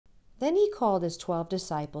Then he called his 12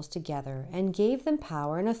 disciples together and gave them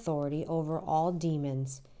power and authority over all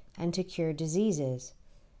demons and to cure diseases.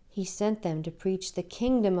 He sent them to preach the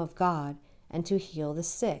kingdom of God and to heal the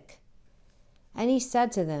sick. And he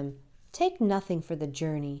said to them, "Take nothing for the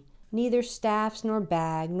journey, neither staffs nor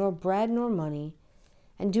bag, nor bread nor money,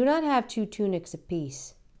 and do not have 2 tunics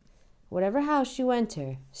apiece. Whatever house you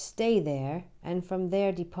enter, stay there, and from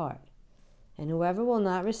there depart. And whoever will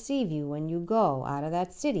not receive you when you go out of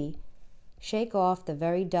that city, shake off the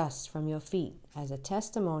very dust from your feet as a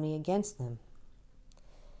testimony against them."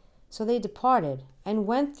 So they departed and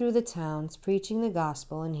went through the towns, preaching the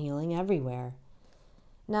gospel and healing everywhere.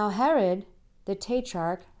 Now Herod the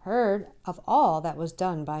Tetrarch heard of all that was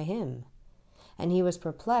done by him, and he was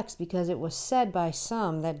perplexed, because it was said by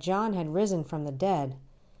some that John had risen from the dead,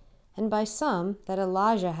 and by some that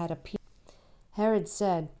Elijah had appeared. Herod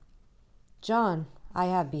said, "John I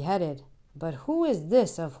have beheaded, but who is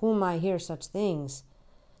this of whom I hear such things?"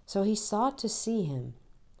 So he sought to see him.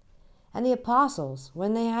 And the apostles,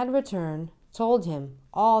 when they had returned, told him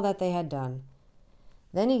all that they had done.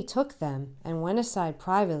 Then he took them and went aside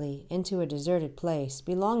privately into a deserted place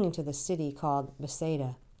belonging to the city called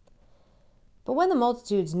Bethsaida. But when the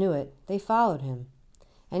multitudes knew it, they followed him.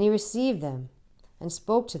 And he received them and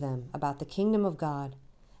spoke to them about the kingdom of God,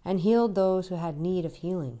 and healed those who had need of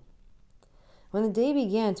healing. When the day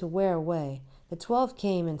began to wear away, the 12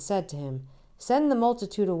 came and said to him, "Send the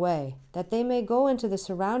multitude away, that they may go into the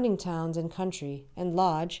surrounding towns and country, and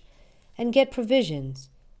lodge, and get provisions,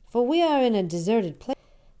 for we are in a deserted place."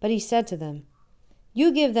 But he said to them,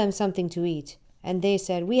 "You give them something to eat." And they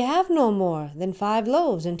said, "We have no more than 5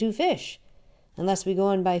 loaves and 2 fish, unless we go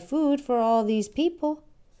and buy food for all these people."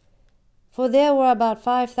 For there were about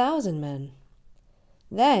 5,000 men.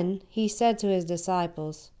 Then he said to his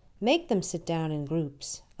disciples, "Make them sit down in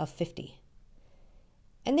groups of 50.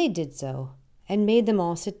 And they did so, and made them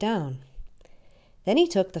all sit down. Then he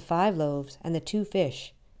took the 5 loaves and the 2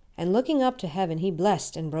 fish, and looking up to heaven, he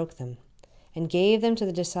blessed and broke them, and gave them to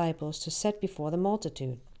the disciples to set before the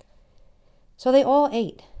multitude. So they all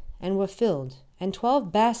ate, and were filled, and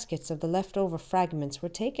 12 baskets of the leftover fragments were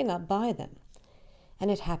taken up by them.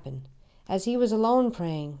 And it happened, as he was alone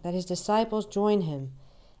praying, that his disciples joined him,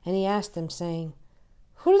 and he asked them, saying,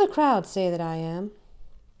 "Who do the crowd say that I am?"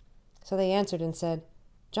 So they answered and said,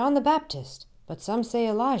 "John the Baptist, but some say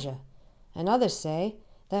Elijah, and others say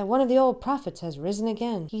that one of the old prophets has risen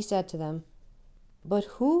again." He said to them, "But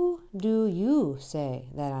who do you say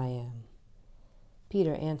that I am?"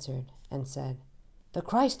 Peter answered and said, "The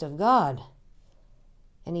Christ of God."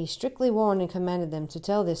 And he strictly warned and commanded them to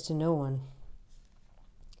tell this to no one,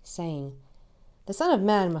 saying, "The Son of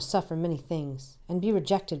Man must suffer many things, and be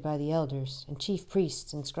rejected by the elders and chief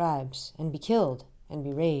priests and scribes, and be killed, and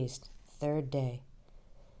be raised the 3rd day."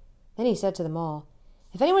 Then he said to them all,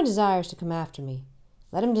 "If anyone desires to come after me,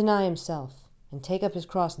 let him deny himself, and take up his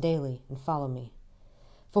cross daily, and follow me.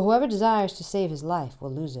 For whoever desires to save his life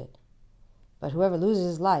will lose it, but whoever loses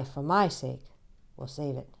his life for my sake will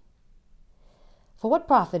save it. For what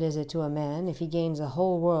profit is it to a man if he gains the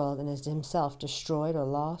whole world and is himself destroyed or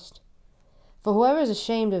lost? For whoever is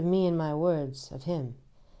ashamed of me and my words, of him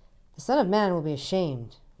the Son of Man will be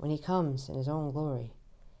ashamed when he comes in his own glory,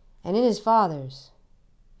 and in his Father's,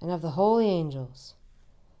 and of the holy angels.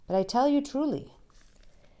 But I tell you truly,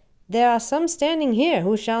 there are some standing here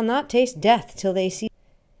who shall not taste death till they see."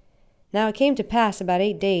 Now it came to pass about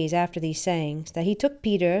 8 days after these sayings, that he took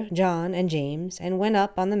Peter, John, and James, and went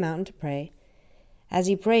up on the mountain to pray. As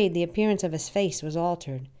he prayed, the appearance of his face was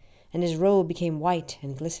altered, and his robe became white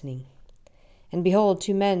and glistening. And behold,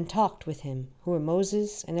 2 men talked with him, who were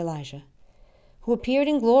Moses and Elijah, who appeared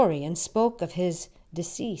in glory, and spoke of his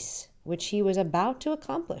decease, which he was about to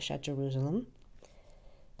accomplish at Jerusalem.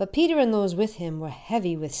 But Peter and those with him were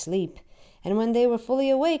heavy with sleep, and when they were fully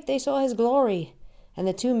awake, they saw his glory, and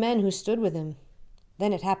the 2 men who stood with him.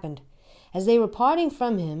 Then it happened, as they were parting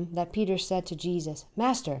from him, that Peter said to Jesus,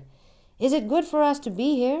 "Master, is it good for us to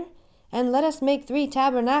be here? And let us make 3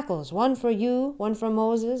 tabernacles, one for you, one for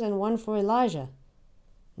Moses, and one for Elijah,"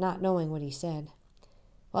 not knowing what he said.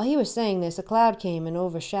 While he was saying this, a cloud came and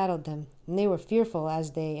overshadowed them, and they were fearful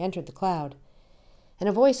as they entered the cloud. And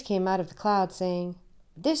a voice came out of the cloud, saying,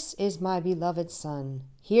 "This is my beloved Son.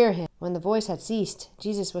 Hear him." When the voice had ceased,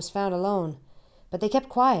 Jesus was found alone. But they kept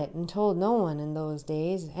quiet and told no one in those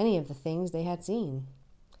days any of the things they had seen.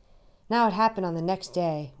 Now it happened on the next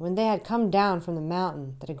day, when they had come down from the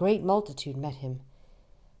mountain, that a great multitude met him.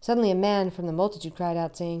 Suddenly a man from the multitude cried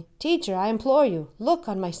out, saying, "Teacher, I implore you, look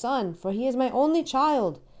on my son, for he is my only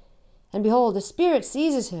child. And behold, a spirit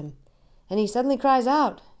seizes him, and he suddenly cries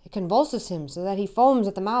out, it convulses him so that he foams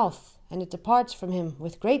at the mouth, and it departs from him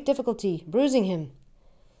with great difficulty, bruising him.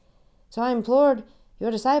 So I implored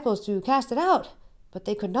your disciples to cast it out, but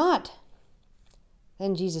they could not."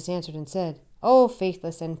 Then Jesus answered and said, "O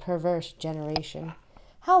faithless and perverse generation,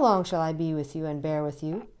 how long shall I be with you and bear with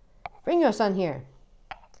you? Bring your son here."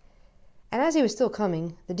 And as he was still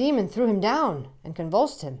coming, the demon threw him down and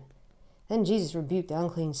convulsed him. Then Jesus rebuked the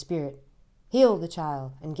unclean spirit, healed the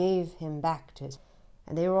child, and gave him back to his.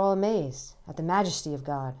 And they were all amazed at the majesty of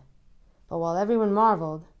God. But while everyone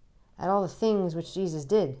marveled at all the things which Jesus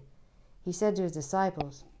did, he said to his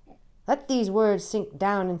disciples, "Let these words sink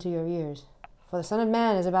down into your ears, for the Son of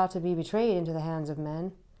Man is about to be betrayed into the hands of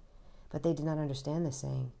men." But they did not understand this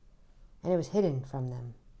saying, and it was hidden from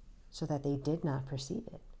them, so that they did not perceive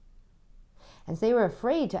it. And they were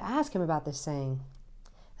afraid to ask him about this saying.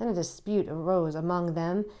 Then a dispute arose among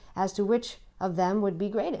them as to which of them would be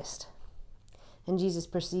greatest. And Jesus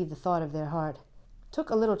perceived the thought of their heart, took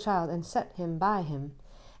a little child and set him by him,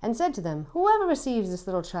 and said to them, "Whoever receives this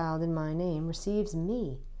little child in my name receives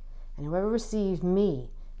me, and whoever receives me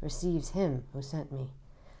receives him who sent me.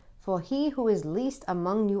 For he who is least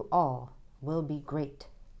among you all will be great."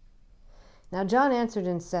 Now John answered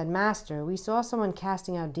and said, "Master, we saw someone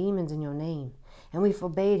casting out demons in your name, and we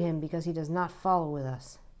forbade him because he does not follow with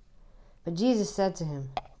us." But Jesus said to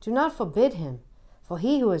him, "Do not forbid him, for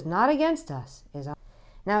he who is not against us is our."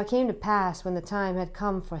 Now it came to pass, when the time had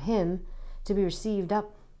come for him to be received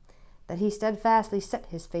up, that he steadfastly set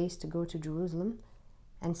his face to go to Jerusalem,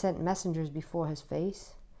 and sent messengers before his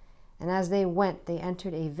face. And as they went, they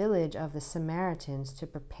entered a village of the Samaritans to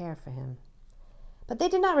prepare for him. But they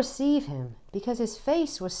did not receive him, because his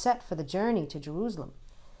face was set for the journey to Jerusalem.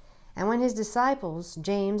 And when his disciples,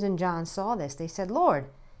 James and John, saw this, they said, "Lord,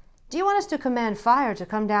 do you want us to command fire to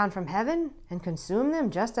come down from heaven and consume them,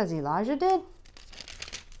 just as Elijah did?"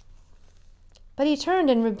 But he turned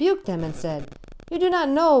and rebuked them and said, "You do not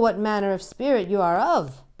know what manner of spirit you are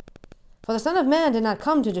of. For the Son of Man did not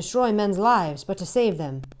come to destroy men's lives, but to save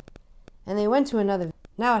them." And they went to another.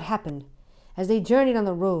 Now it happened, as they journeyed on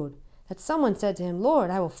the road, that someone said to him, "Lord,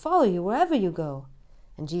 I will follow you wherever you go."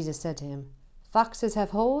 And Jesus said to him, "Foxes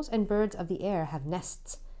have holes, and birds of the air have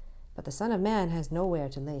nests, but the Son of Man has nowhere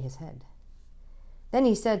to lay his head." Then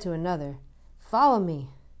he said to another, "Follow me."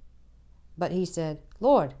 But he said,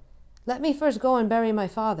 "Lord, let me first go and bury my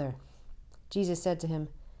father." Jesus said to him,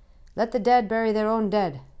 "Let the dead bury their own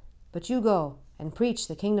dead, but you go and preach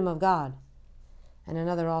the kingdom of God." And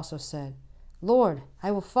another also said, "Lord,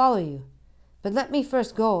 I will follow you, but let me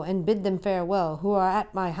first go and bid them farewell who are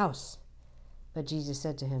at my house." But Jesus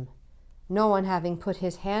said to him, "No one having put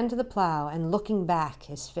his hand to the plow and looking back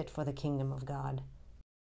is fit for the kingdom of God."